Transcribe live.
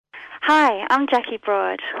Hi, I'm Jackie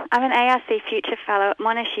Broad. I'm an ARC Future Fellow at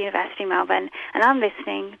Monash University, Melbourne, and I'm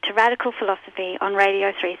listening to Radical Philosophy on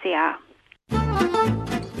Radio 3CR.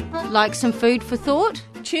 Like some food for thought?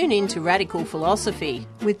 Tune in to Radical Philosophy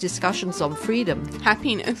with discussions on freedom,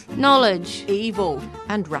 happiness, knowledge, evil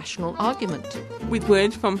and rational argument. With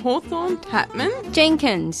words from Hawthorne, Tatman,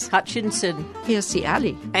 Jenkins, Hutchinson, Hirsi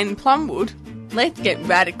Ali and Plumwood. Let's get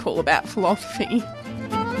radical about philosophy.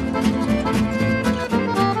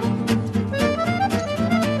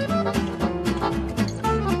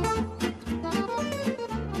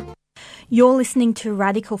 You're listening to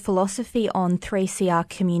Radical Philosophy on 3CR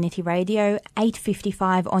Community Radio,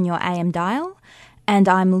 8:55 on your AM dial, and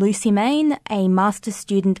I'm Lucy Main, a master's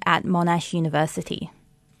student at Monash University.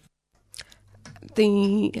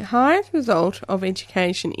 The highest result of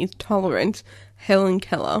education is tolerance. Helen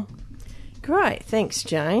Keller. Great, thanks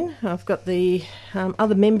Jane. I've got the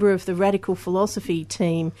other member of the Radical Philosophy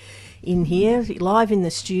team in here, live in the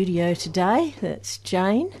studio today. That's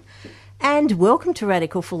Jane. And welcome to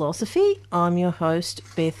Radical Philosophy. I'm your host,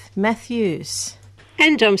 Beth Matthews.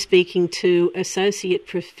 And I'm speaking to Associate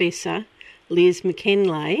Professor Liz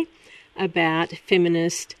McKenlay about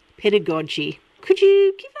feminist pedagogy. Could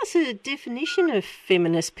you give us a definition of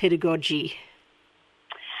feminist pedagogy?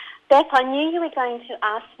 Beth, I knew you were going to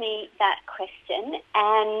ask me that question,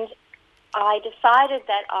 and I decided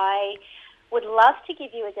that I would love to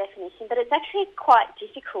give you a definition, but it's actually quite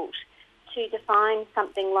difficult to define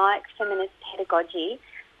something like feminist pedagogy.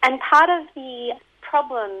 And part of the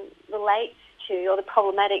problem relates to, or the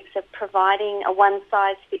problematics of providing a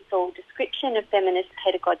one-size-fits-all description of feminist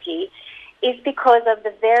pedagogy is because of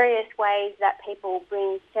the various ways that people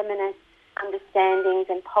bring feminist understandings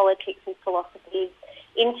and politics and philosophies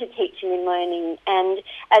into teaching and learning. And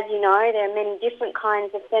as you know, there are many different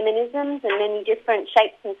kinds of feminisms and many different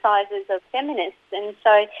shapes and sizes of feminists. And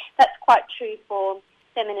so that's quite true for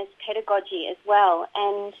feminist pedagogy as well.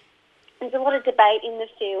 And there's a lot of debate in the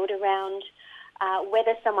field around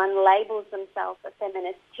whether someone labels themselves a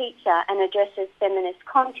feminist teacher and addresses feminist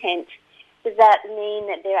content. Does that mean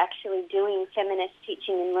that they're actually doing feminist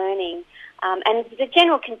teaching and learning? And the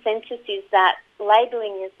general consensus is that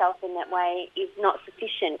labelling yourself in that way is not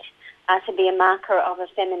sufficient to be a marker of a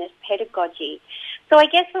feminist pedagogy. So I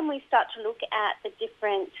guess when we start to look at the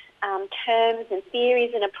different terms and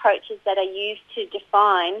theories and approaches that are used to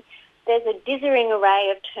define, there's a dithering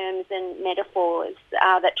array of terms and metaphors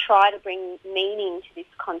that try to bring meaning to this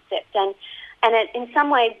concept. And in some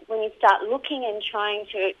ways, when you start looking and trying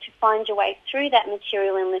to find your way through that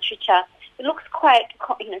material in literature, it looks quite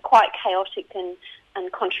chaotic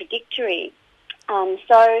and contradictory.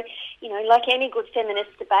 So, like any good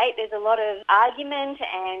feminist debate, there's a lot of argument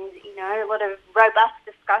and, a lot of robust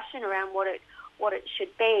discussion around what it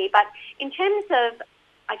should be. But in terms of,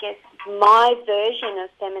 I guess, my version of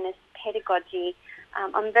feminist pedagogy,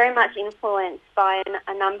 I'm very much influenced by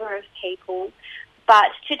a number of people.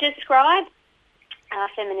 But to describe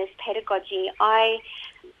feminist pedagogy, I,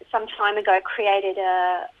 some time ago, created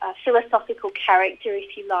a philosophical character,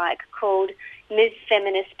 if you like, called Ms.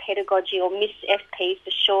 Feminist Pedagogy, or Miss FP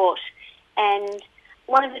for short. And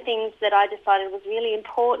one of the things that I decided was really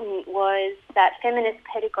important was that feminist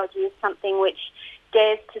pedagogy is something which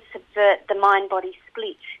dares to subvert the mind-body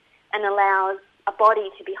split and allows a body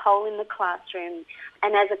to be whole in the classroom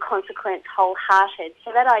and, as a consequence, wholehearted.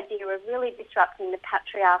 So that idea of really disrupting the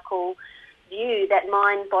patriarchal view that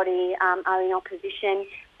mind-body are in opposition,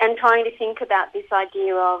 and trying to think about this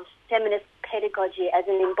idea of feminist pedagogy as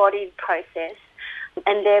an embodied process,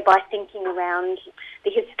 and thereby thinking around the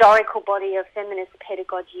historical body of feminist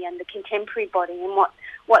pedagogy and the contemporary body and what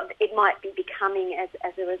it might be becoming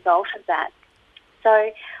as a result of that.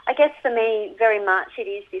 So I guess for me, very much it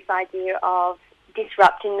is this idea of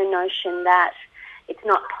disrupting the notion that it's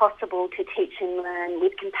not possible to teach and learn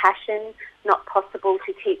with compassion, not possible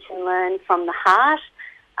to teach and learn from the heart,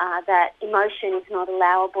 that emotion is not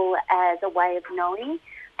allowable as a way of knowing,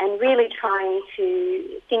 and really trying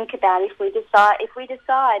to think about if we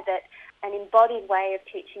decide that an embodied way of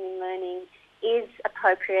teaching and learning is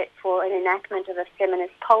appropriate for an enactment of a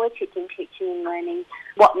feminist politic in teaching and learning,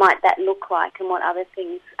 what might that look like and what other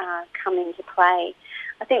things come into play.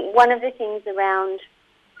 I think one of the things around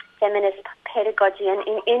feminist pedagogy, and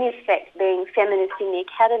in effect being feminist in the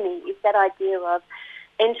academy, is that idea of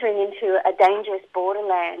entering into a dangerous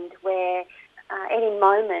borderland where any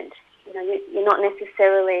moment,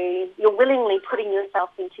 you're willingly putting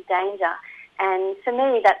yourself into danger. And for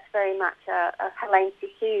me, that's very much a Helene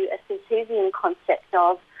Cixous, a Cixousian concept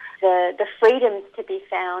of the freedoms to be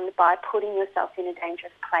found by putting yourself in a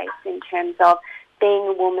dangerous place in terms of being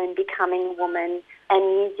a woman, becoming a woman,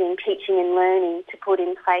 and using teaching and learning to put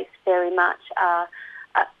in place very much a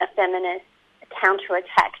feminist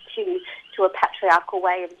counterattack to a patriarchal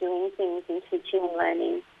way of doing things in teaching and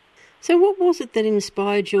learning. So what was it that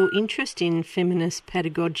inspired your interest in feminist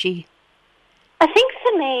pedagogy? I think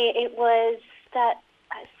for me it was that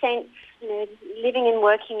sense, living and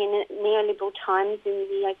working in neoliberal times in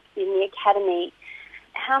the academy,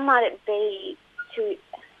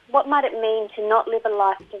 what might it mean to not live a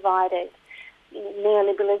life divided?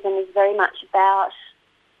 Neoliberalism is very much about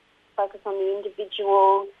focus on the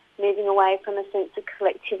individual, moving away from a sense of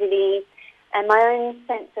collectivity. And my own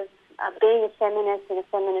sense of being a feminist and a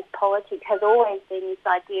feminist politic has always been this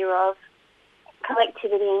idea of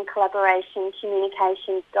collectivity and collaboration,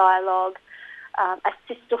 communication, dialogue, a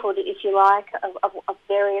sisterhood, if you like, of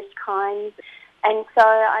various kinds. And so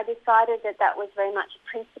I decided that was very much a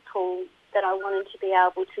principle that I wanted to be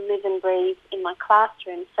able to live and breathe in my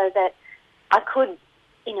classroom, so that I could,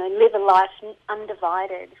 live a life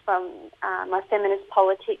undivided from my feminist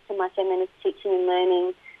politics and my feminist teaching and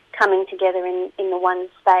learning coming together in the one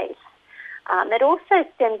space. That also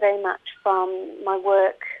stemmed very much from my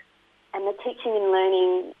work and the teaching and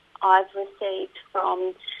learning I've received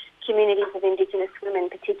from communities of Indigenous women,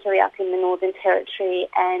 particularly up in the Northern Territory,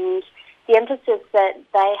 and the emphasis that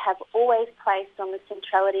they have always placed on the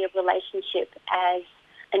centrality of relationship as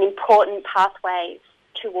an important pathway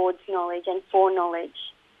towards knowledge and for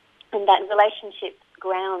knowledge. And that relationship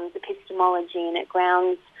grounds epistemology, and it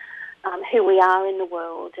grounds who we are in the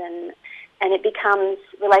world, and it becomes,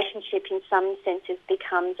 relationship in some senses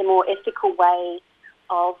becomes a more ethical way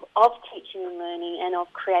of teaching and learning and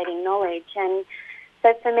of creating knowledge. And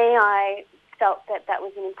so for me, I felt that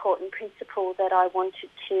was an important principle that I wanted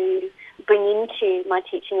to bring into my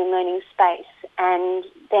teaching and learning space. And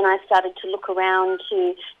then I started to look around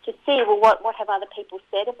to see, well, what have other people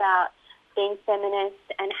said about being feminist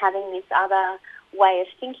and having this other way of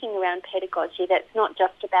thinking around pedagogy that's not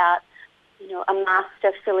just about, a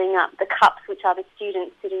master filling up the cups which are the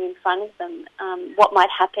students sitting in front of them. What might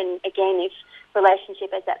happen, again, if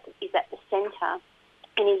relationship is at the centre,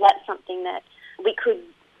 and is that something that we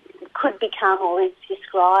could become or is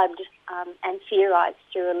described and theorised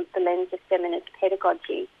through the lens of feminist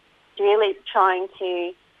pedagogy? Really trying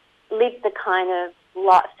to live the kind of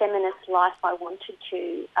feminist life I wanted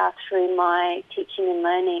to through my teaching and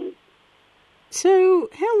learning. So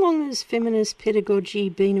how long has feminist pedagogy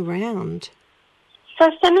been around? So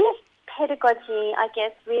feminist pedagogy, I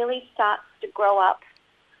guess, really starts to grow up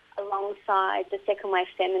alongside the second wave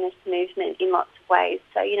feminist movement in lots of ways.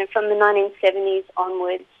 So, from the 1970s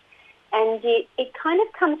onwards. And it kind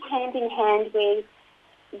of comes hand in hand with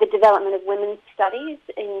the development of women's studies,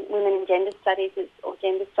 in women and gender studies, or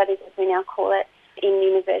gender studies as we now call it, in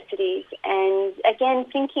universities. And again,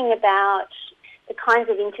 thinking about the kinds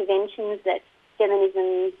of interventions that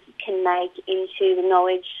feminism can make into the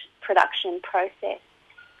knowledge production process,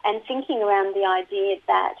 and thinking around the idea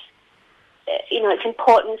that, it's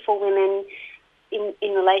important for women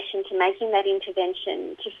in relation to making that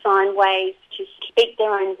intervention to find ways to speak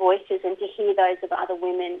their own voices and to hear those of other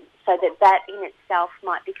women, so that in itself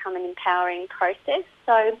might become an empowering process.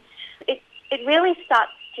 So it really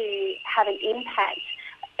starts to have an impact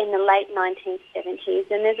in the late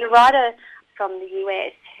 1970s. And there's a writer from the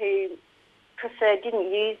US who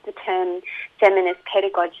didn't use the term feminist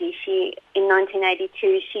pedagogy. In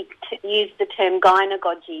 1982, she used the term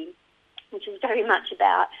gynagogy, which is very much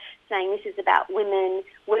about saying this is about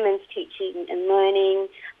women's teaching and learning.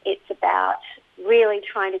 It's about really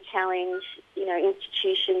trying to challenge,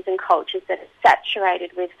 institutions and cultures that are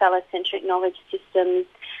saturated with phallocentric knowledge systems,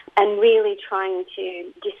 and really trying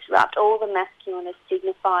to disrupt all the masculinist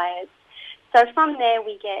signifiers. So from there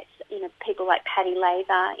we get, people like Patty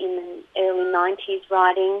Lather in the early 90s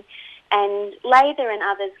writing, and Lather and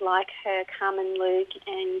others like her, Carmen Luke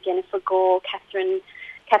and Jennifer Gore, Kathleen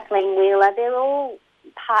Wheeler, they're all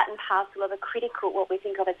part and parcel of what we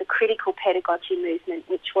think of as a critical pedagogy movement,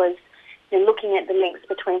 which was looking at the links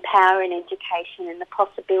between power and education and the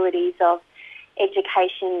possibilities of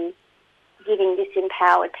education giving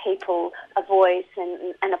disempowered people a voice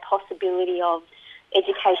and a possibility of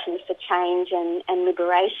education for change and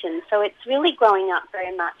liberation. So it's really growing up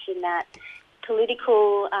very much in that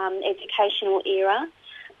political educational era.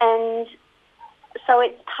 And so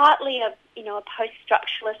it's partly a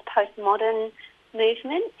post-structuralist, post-modern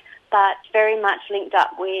movement, but very much linked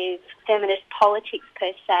up with feminist politics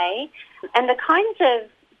per se, and the kinds of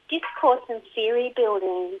discourse and theory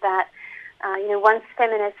building that, once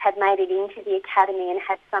feminists had made it into the academy and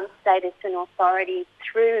had some status and authority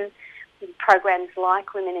through programs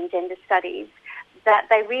like Women and Gender Studies, that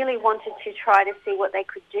they really wanted to try to see what they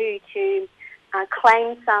could do to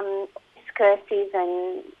claim some discursive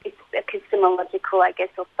and epistemological, I guess,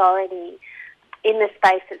 authority in the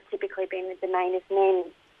space that's typically been the domain of men.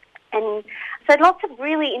 And so lots of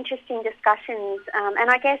really interesting discussions. And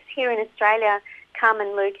I guess here in Australia,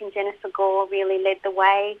 Carmen Luke and Jennifer Gore really led the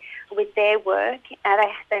way with their work.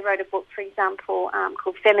 They wrote a book, for example,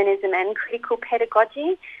 called Feminism and Critical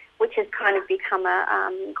Pedagogy, which has kind of become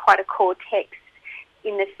quite a core text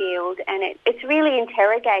in the field. And it's really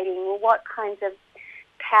interrogating what kinds of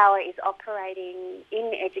power is operating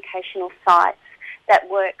in educational sites that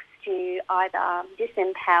works to either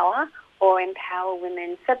disempower or empower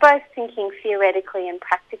women. So both thinking theoretically and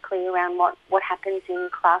practically around what happens in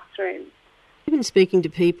classrooms. Even speaking to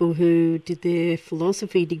people who did their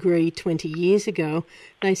philosophy degree 20 years ago,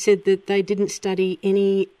 they said that they didn't study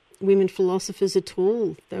any women philosophers at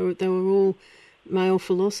all. They were all male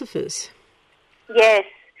philosophers. Yes,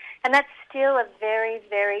 and that's still a very,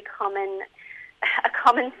 very common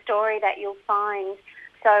story that you'll find.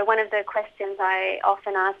 So one of the questions I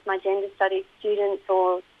often ask my gender studies students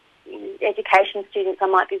or education students I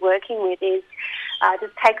might be working with is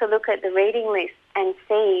just take a look at the reading list and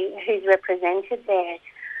see who's represented there.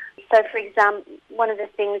 So, for example, one of the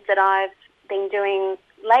things that I've been doing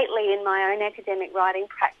lately in my own academic writing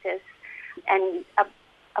practice, and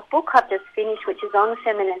a book I've just finished which is on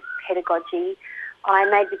feminist pedagogy, I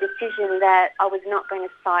made the decision that I was not going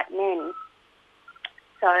to cite men.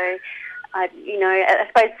 So, I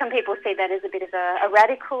suppose some people see that as a bit of a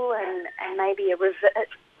radical and maybe a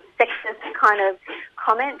sexist kind of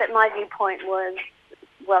comment, but my viewpoint was,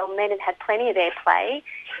 well, men have had plenty of airplay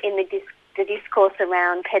in the discourse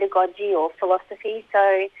around pedagogy or philosophy,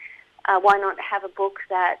 so why not have a book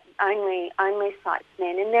that only cites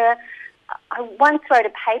men? And I once wrote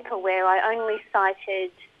a paper where I only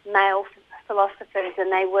cited male philosophers,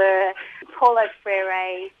 and they were Paulo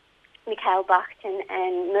Freire, Mikhail Bakhtin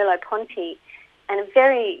and Merleau-Ponty. And a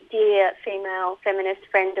very dear female feminist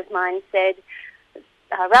friend of mine said,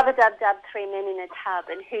 rub-a-dub-dub, 3 men in a tub,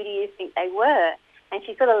 and who do you think they were? And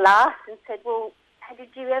she sort of laughed and said, well, did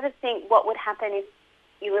you ever think what would happen if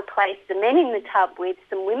you replaced the men in the tub with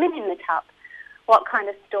some women in the tub? What kind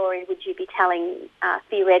of story would you be telling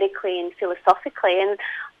theoretically and philosophically? And,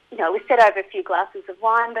 we said over a few glasses of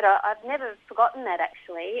wine, but I've never forgotten that,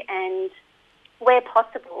 actually. And where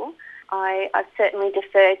possible, I've certainly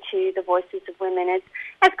deferred to the voices of women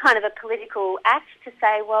as kind of a political act to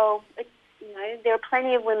say, well, there are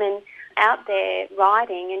plenty of women out there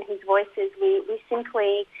writing and whose voices we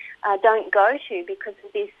simply don't go to because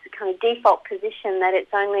of this kind of default position that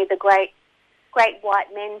it's only the great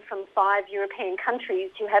white men from 5 European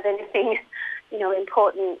countries who have anything,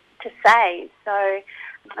 important to say. So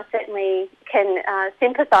I certainly can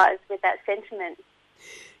sympathise with that sentiment.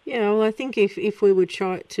 Yeah, well, I think if we were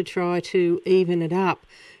try to even it up,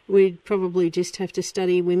 we'd probably just have to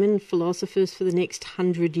study women philosophers for the next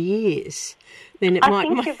 100 years. Then it I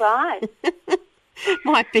think you're right.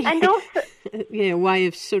 might be and also, a way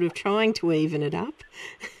of sort of trying to even it up.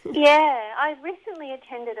 Yeah, I recently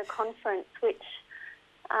attended a conference which,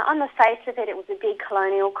 on the face of it, it was a big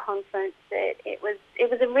colonial conference. It was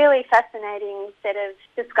a really fascinating set of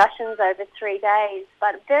discussions over 3 days,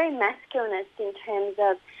 but very masculinist in terms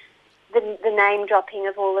of the name-dropping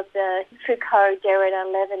of all of the Foucault, Derrida,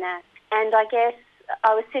 Levinas. And I guess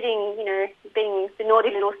I was sitting, being the naughty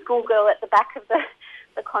little schoolgirl at the back of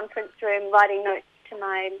the conference room, writing notes to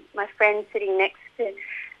my friend sitting next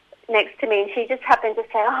to me, and she just happened to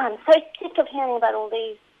say, I'm so sick of hearing about all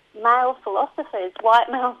these male philosophers,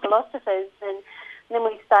 white male philosophers. And then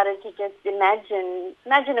we started to just imagine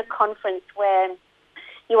a conference where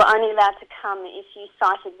you were only allowed to come if you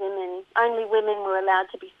cited women. Only women were allowed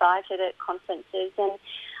to be cited at conferences. And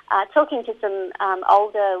talking to some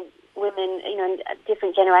older women, a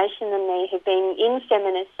different generation than me, who've been in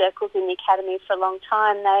feminist circles in the academy for a long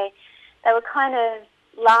time, they were kind of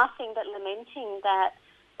laughing but lamenting that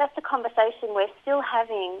that's a conversation we're still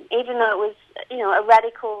having, even though it was, a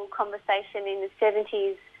radical conversation in the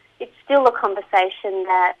 70s. It's still a conversation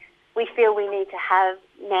that we feel we need to have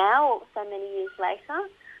now, so many years later,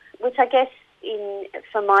 which I guess,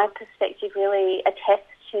 from my perspective, really attests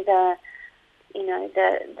to the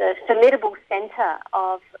formidable centre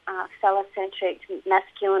of phallocentric,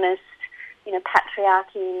 masculinist,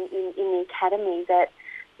 patriarchy in the academy. That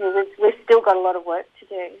we've still got a lot of work to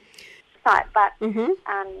do. But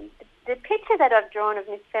the picture that I've drawn of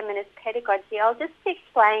Miss Feminist Pedagogy, I'll just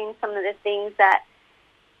explain some of the things that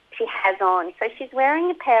she has on. So she's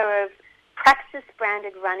wearing a pair of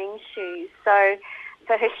Praxis-branded running shoes. So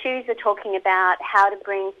her shoes are talking about how to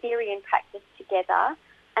bring theory and practice together,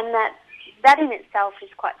 and that in itself is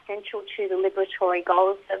quite central to the liberatory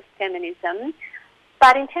goals of feminism.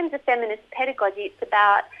 But in terms of feminist pedagogy, it's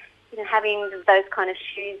about having those kind of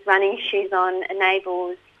shoes, running shoes on,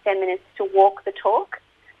 enables feminists to walk the talk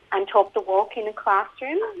and talk the walk in a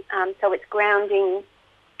classroom. So it's grounding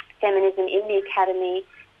feminism in the academy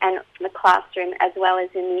and the classroom as well as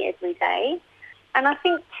in the everyday. And I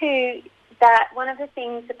think too that one of the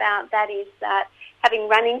things about that is that having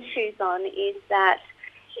running shoes on is that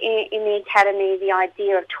in the academy, the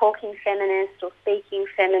idea of talking feminist or speaking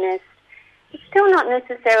feminist is still not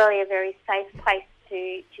necessarily a very safe place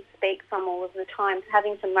to speak from all of the time. So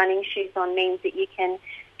having some running shoes on means that you can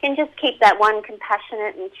just keep that one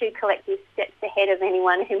compassionate and two collective steps ahead of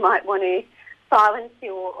anyone who might want to silence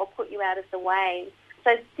you or put you out of the way.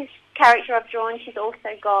 So this character I've drawn, she's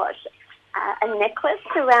also got a necklace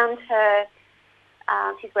around her.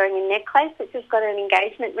 She's wearing a necklace which has got an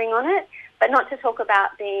engagement ring on it, but not to talk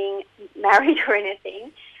about being married or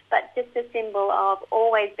anything, but just a symbol of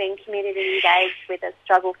always being committed and engaged with a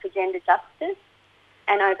struggle for gender justice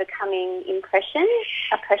and overcoming oppression.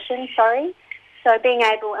 So being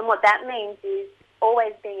able, and what that means is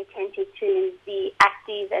always being attentive to the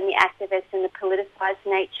active and the activist and the politicised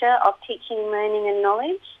nature of teaching and learning and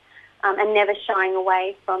knowledge, and never shying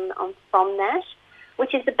away from that,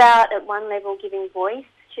 which is about, at one level, giving voice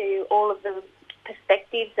to all of the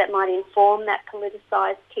perspectives that might inform that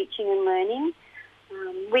politicised teaching and learning.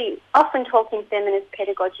 We often talk in feminist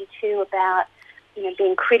pedagogy too about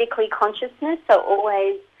being critically consciousness, so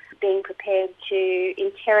always being prepared to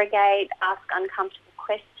interrogate, ask uncomfortable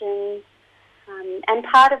questions. And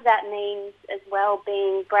part of that means as well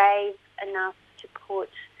being brave enough to put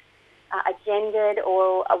a gendered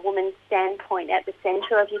or a woman's standpoint at the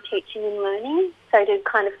centre of your teaching and learning. So to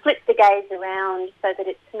kind of flip the gaze around so that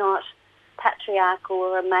it's not patriarchal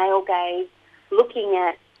or a male gaze looking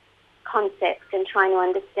at concepts and trying to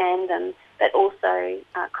understand them, but also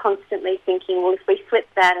constantly thinking, well, if we flip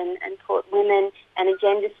that and put women and a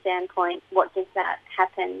gender standpoint, what does that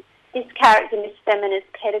happen? This character, Miss Feminist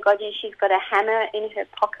Pedagogy, she's got a hammer in her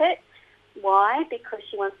pocket. Why? Because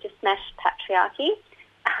she wants to smash patriarchy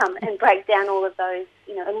and break down all of those,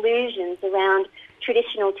 illusions around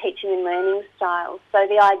traditional teaching and learning styles. So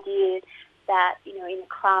the idea that, in the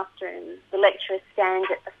classroom, the lecturer stands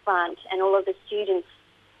at the front and all of the students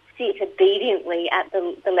sit obediently at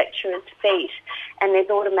the lecturer's feet, and there's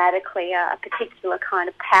automatically a particular kind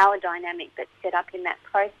of power dynamic that's set up in that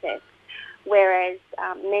process. Whereas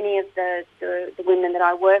many of the women that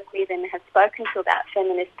I work with and have spoken to about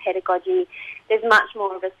feminist pedagogy, there's much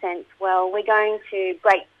more of a sense, well, we're going to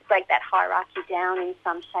break that hierarchy down in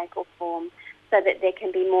some shape or form so that there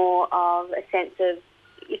can be more of a sense of,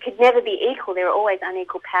 you could never be equal, there are always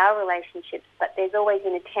unequal power relationships, but there's always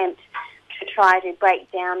an attempt to try to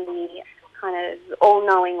break down the kind of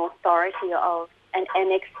all-knowing authority of an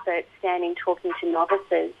expert standing talking to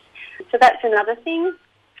novices. So that's another thing.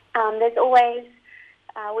 There's always,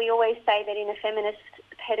 we always say that in a feminist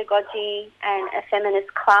pedagogy and a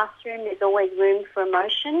feminist classroom, there's always room for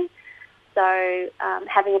emotion. So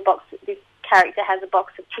having a box, this character has a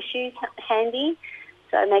box of tissues handy.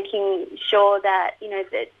 So making sure that,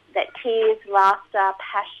 that tears, laughter,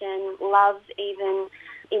 passion, love, even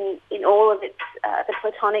in all of its, the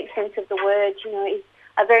platonic sense of the word,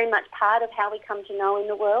 are very much part of how we come to know in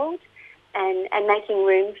the world. And making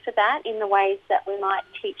room for that in the ways that we might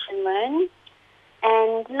teach and learn.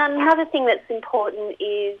 And another thing that's important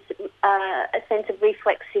is a sense of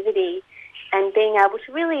reflexivity and being able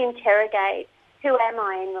to really interrogate who am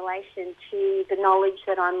I in relation to the knowledge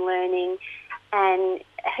that I'm learning, and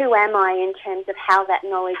who am I in terms of how that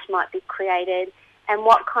knowledge might be created, and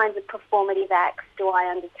what kinds of performative acts do I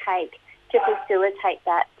undertake to facilitate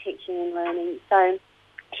that teaching and learning. So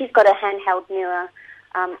she's got a handheld mirror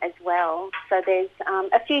as well. So there's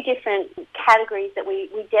a few different categories that we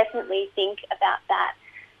definitely think about that.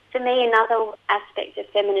 For me, another aspect of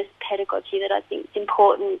feminist pedagogy that I think is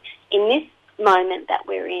important in this moment that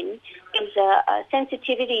we're in is a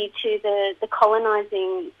sensitivity to the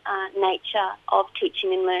colonising nature of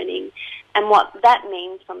teaching and learning and what that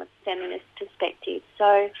means from a feminist perspective.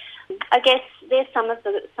 So I guess there's some of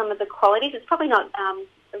the qualities. It's probably not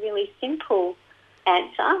a really simple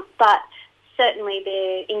answer, but certainly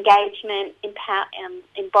their engagement,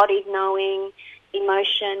 embodied knowing,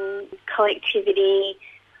 emotion, collectivity,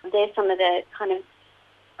 they're some of the kind of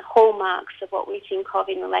hallmarks of what we think of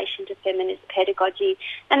in relation to feminist pedagogy.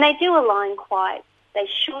 And they do align they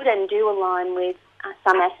should and do align with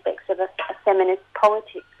some aspects of a feminist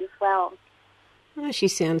politics as well. Oh, she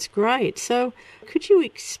sounds great. So could you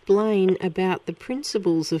explain about the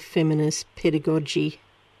principles of feminist pedagogy?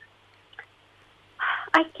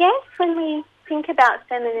 I guess when we think about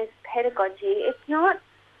feminist pedagogy, it's not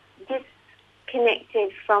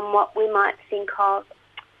disconnected from what we might think of.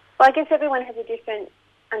 Well, I guess everyone has a different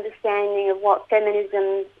understanding of what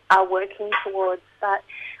feminisms are working towards, but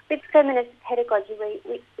with feminist pedagogy,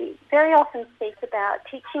 we very often speak about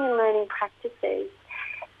teaching and learning practices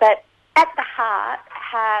that at the heart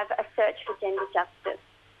have a search for gender justice.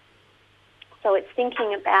 So it's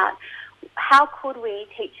thinking about how could we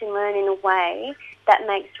teach and learn in a way that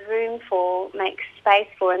makes room for, makes space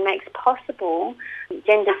for, and makes possible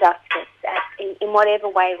gender justice in whatever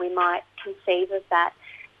way we might conceive of that.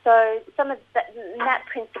 So some of that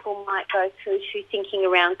principle might go through to thinking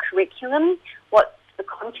around curriculum. What's the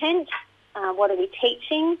content? What are we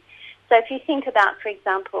teaching? So if you think about, for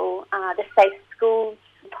example, the Safe Schools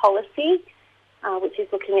policy, which is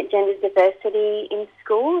looking at gender diversity in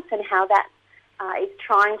schools and how that is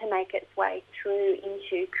trying to make its way through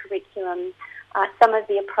into curriculum. Some of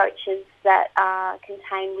the approaches that are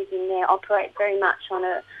contained within there operate very much on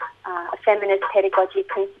a feminist pedagogy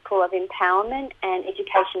principle of empowerment and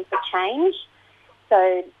education for change.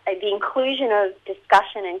 So the inclusion of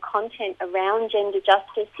discussion and content around gender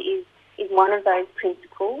justice is one of those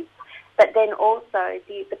principles. But then also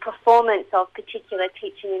the performance of particular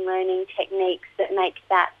teaching and learning techniques that make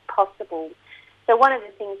that possible. So one of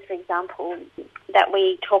the things, for example, that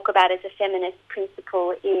we talk about as a feminist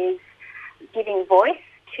principle is giving voice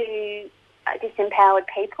to disempowered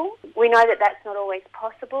people. We know that that's not always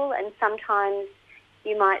possible, and sometimes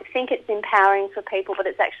you might think it's empowering for people, but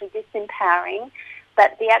it's actually disempowering.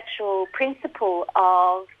 But the actual principle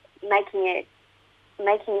of making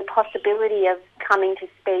the possibility of coming to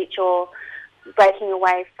speech or breaking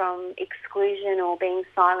away from exclusion or being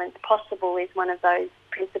silenced possible is one of those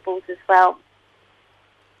principles as well.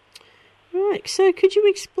 Right, so could you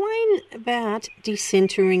explain about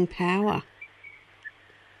decentering power?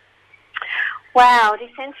 Wow,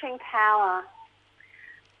 decentering power.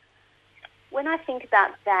 When I think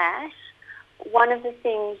about that, one of the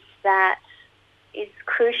things that is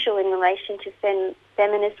crucial in relation to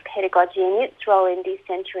feminist pedagogy and its role in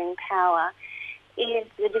decentering power is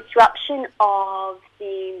the disruption of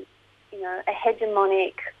a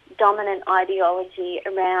hegemonic, dominant ideology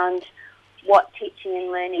around what teaching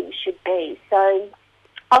and learning should be. So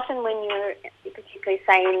often when you're, particularly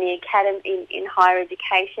say in the academy, in higher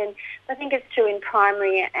education, I think it's true in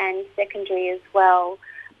primary and secondary as well,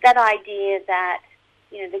 that idea that,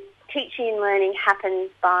 the teaching and learning happens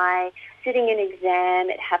by sitting an exam,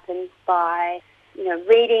 it happens by,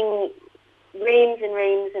 reading reams and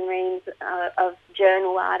reams and reams of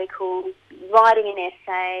journal articles, writing an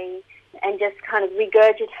essay, and just kind of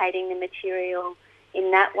regurgitating the material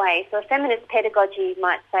in that way. So a feminist pedagogy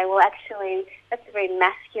might say, well, actually, that's a very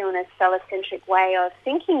masculinist, phallocentric way of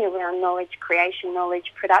thinking around knowledge creation,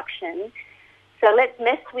 knowledge production. So let's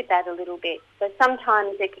mess with that a little bit. So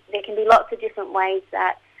sometimes there can be lots of different ways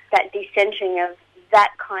that decentering of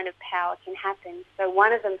that kind of power can happen. So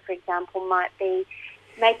one of them, for example, might be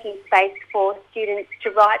making space for students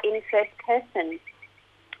to write in first person.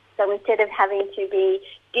 So instead of having to be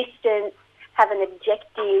distant, have an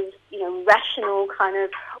objective, rational kind of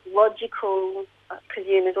logical,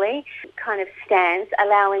 presumably, kind of stance,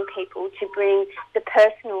 allowing people to bring the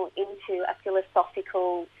personal into a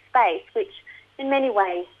philosophical space, which in many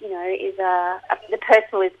ways, is the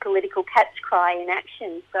personal is political cat's cry in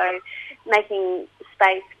action. So making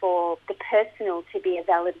space for the personal to be a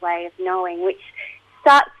valid way of knowing, which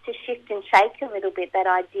starts to shift and shake a little bit that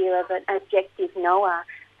idea of an objective knower,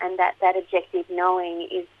 and that objective knowing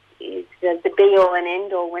is the be-all and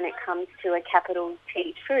end-all when it comes to a capital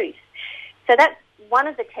T truth. So that's one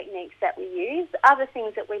of the techniques that we use. Other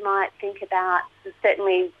things that we might think about,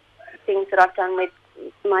 certainly things that I've done with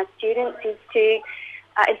my students, is to,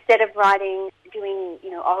 instead of doing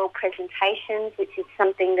oral presentations, which is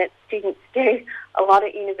something that students do a lot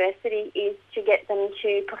at university, is to get them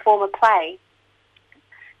to perform a play.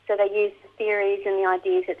 So they use the theories and the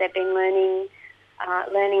ideas that they've been learning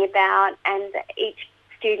about, and each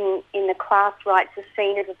student in the class writes a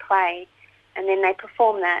scene of a play, and then they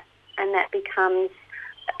perform that, and that becomes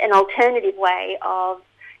an alternative way of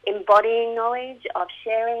embodying knowledge, of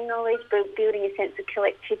sharing knowledge, building a sense of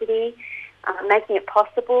collectivity, making it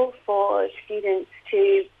possible for students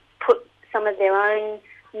to put some of their own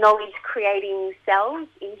knowledge-creating selves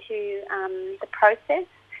into the process.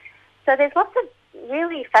 So there's lots of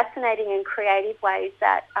really fascinating and creative ways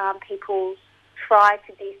that people try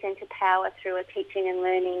to decenter power through a teaching and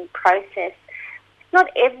learning process. not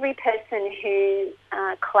every person who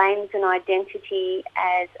claims an identity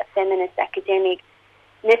as a feminist academic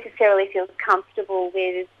necessarily feels comfortable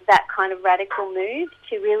with that kind of radical move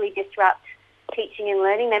to really disrupt teaching and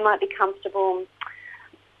learning. They might be comfortable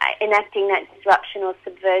enacting that disruption or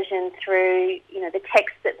subversion through, the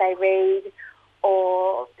text that they read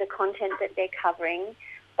or the content that they're covering.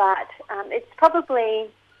 But it's probably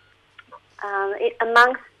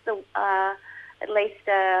amongst the, at least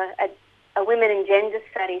a women and gender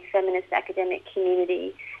studies feminist academic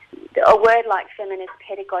community, a word like feminist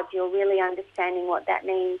pedagogy, or really understanding what that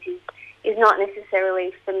means, is not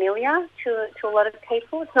necessarily familiar to a lot of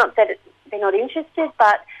people. It's not that they're not interested,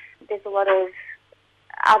 but there's a lot of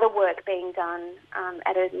other work being done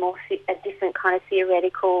at a different kind of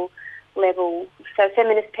theoretical level. So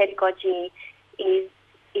feminist pedagogy is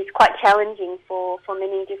quite challenging for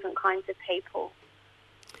many different kinds of people.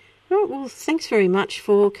 Oh, well, thanks very much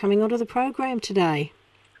for coming onto the program today.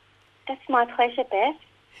 That's my pleasure, Beth.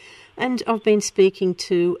 And I've been speaking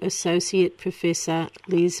to Associate Professor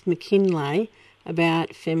Liz McKinlay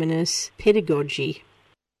about feminist pedagogy.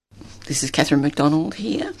 This is Catherine McDonald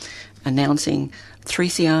here, announcing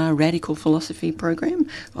 3CR Radical Philosophy program.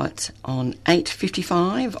 It's on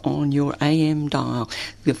 8:55 on your AM dial.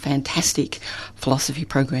 A fantastic philosophy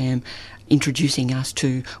program introducing us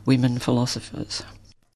to women philosophers.